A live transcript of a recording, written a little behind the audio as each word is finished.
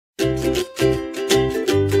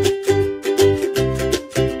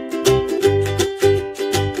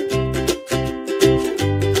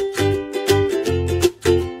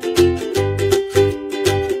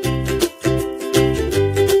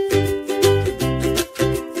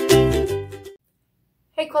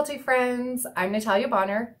quilty friends, I'm Natalia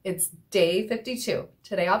Bonner. It's day 52.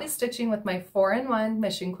 Today I'll be stitching with my 4-in-1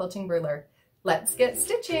 machine quilting ruler. Let's get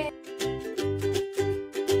stitching.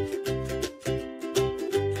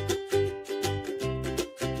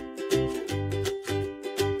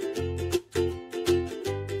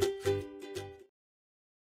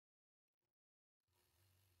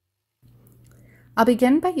 I'll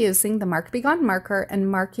begin by using the Mark Be Gone marker and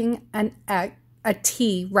marking a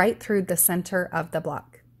T right through the center of the block.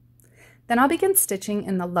 Then I'll begin stitching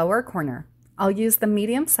in the lower corner. I'll use the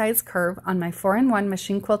medium-sized curve on my 4-in-1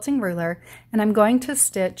 machine quilting ruler, and I'm going to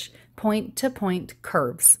stitch point-to-point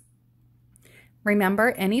curves.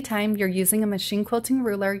 Remember, anytime you're using a machine quilting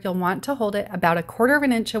ruler, you'll want to hold it about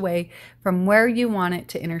 1/4 inch away from where you want it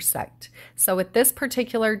to intersect. So with this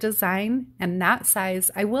particular design and that size,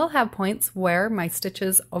 I will have points where my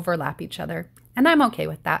stitches overlap each other, and I'm okay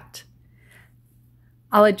with that.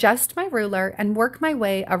 I'll adjust my ruler and work my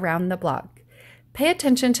way around the block. Pay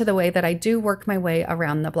attention to the way that I do work my way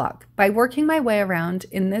around the block. By working my way around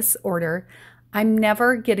in this order, I'm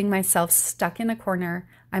never getting myself stuck in a corner.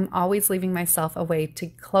 I'm always leaving myself a way to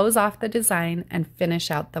close off the design and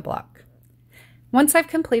finish out the block. Once I've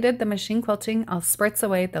completed the machine quilting, I'll spritz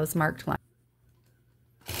away those marked lines.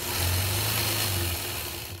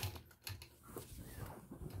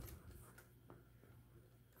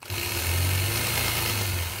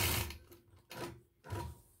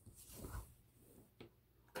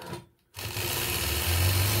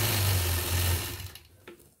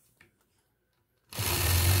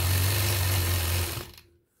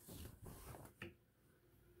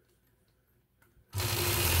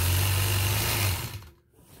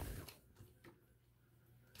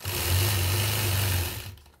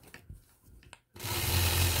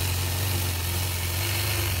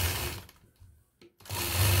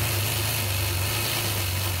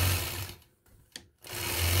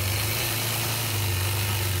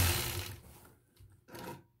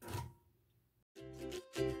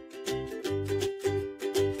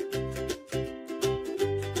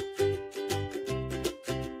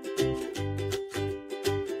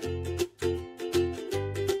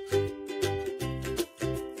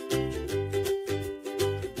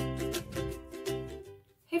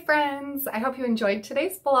 Friends, I hope you enjoyed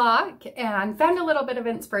today's block and found a little bit of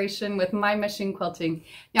inspiration with my machine quilting.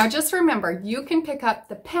 Now just remember, you can pick up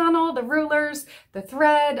the panel, the rulers, the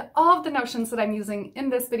thread, all of the notions that I'm using in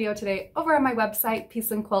this video today over on my website,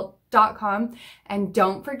 peaceandquilt.com. And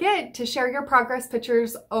don't forget to share your progress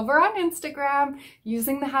pictures over on Instagram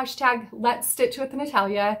using the hashtag Let's Stitch with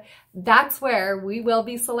Natalia. That's where we will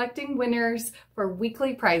be selecting winners for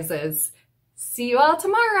weekly prizes. See you all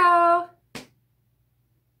tomorrow.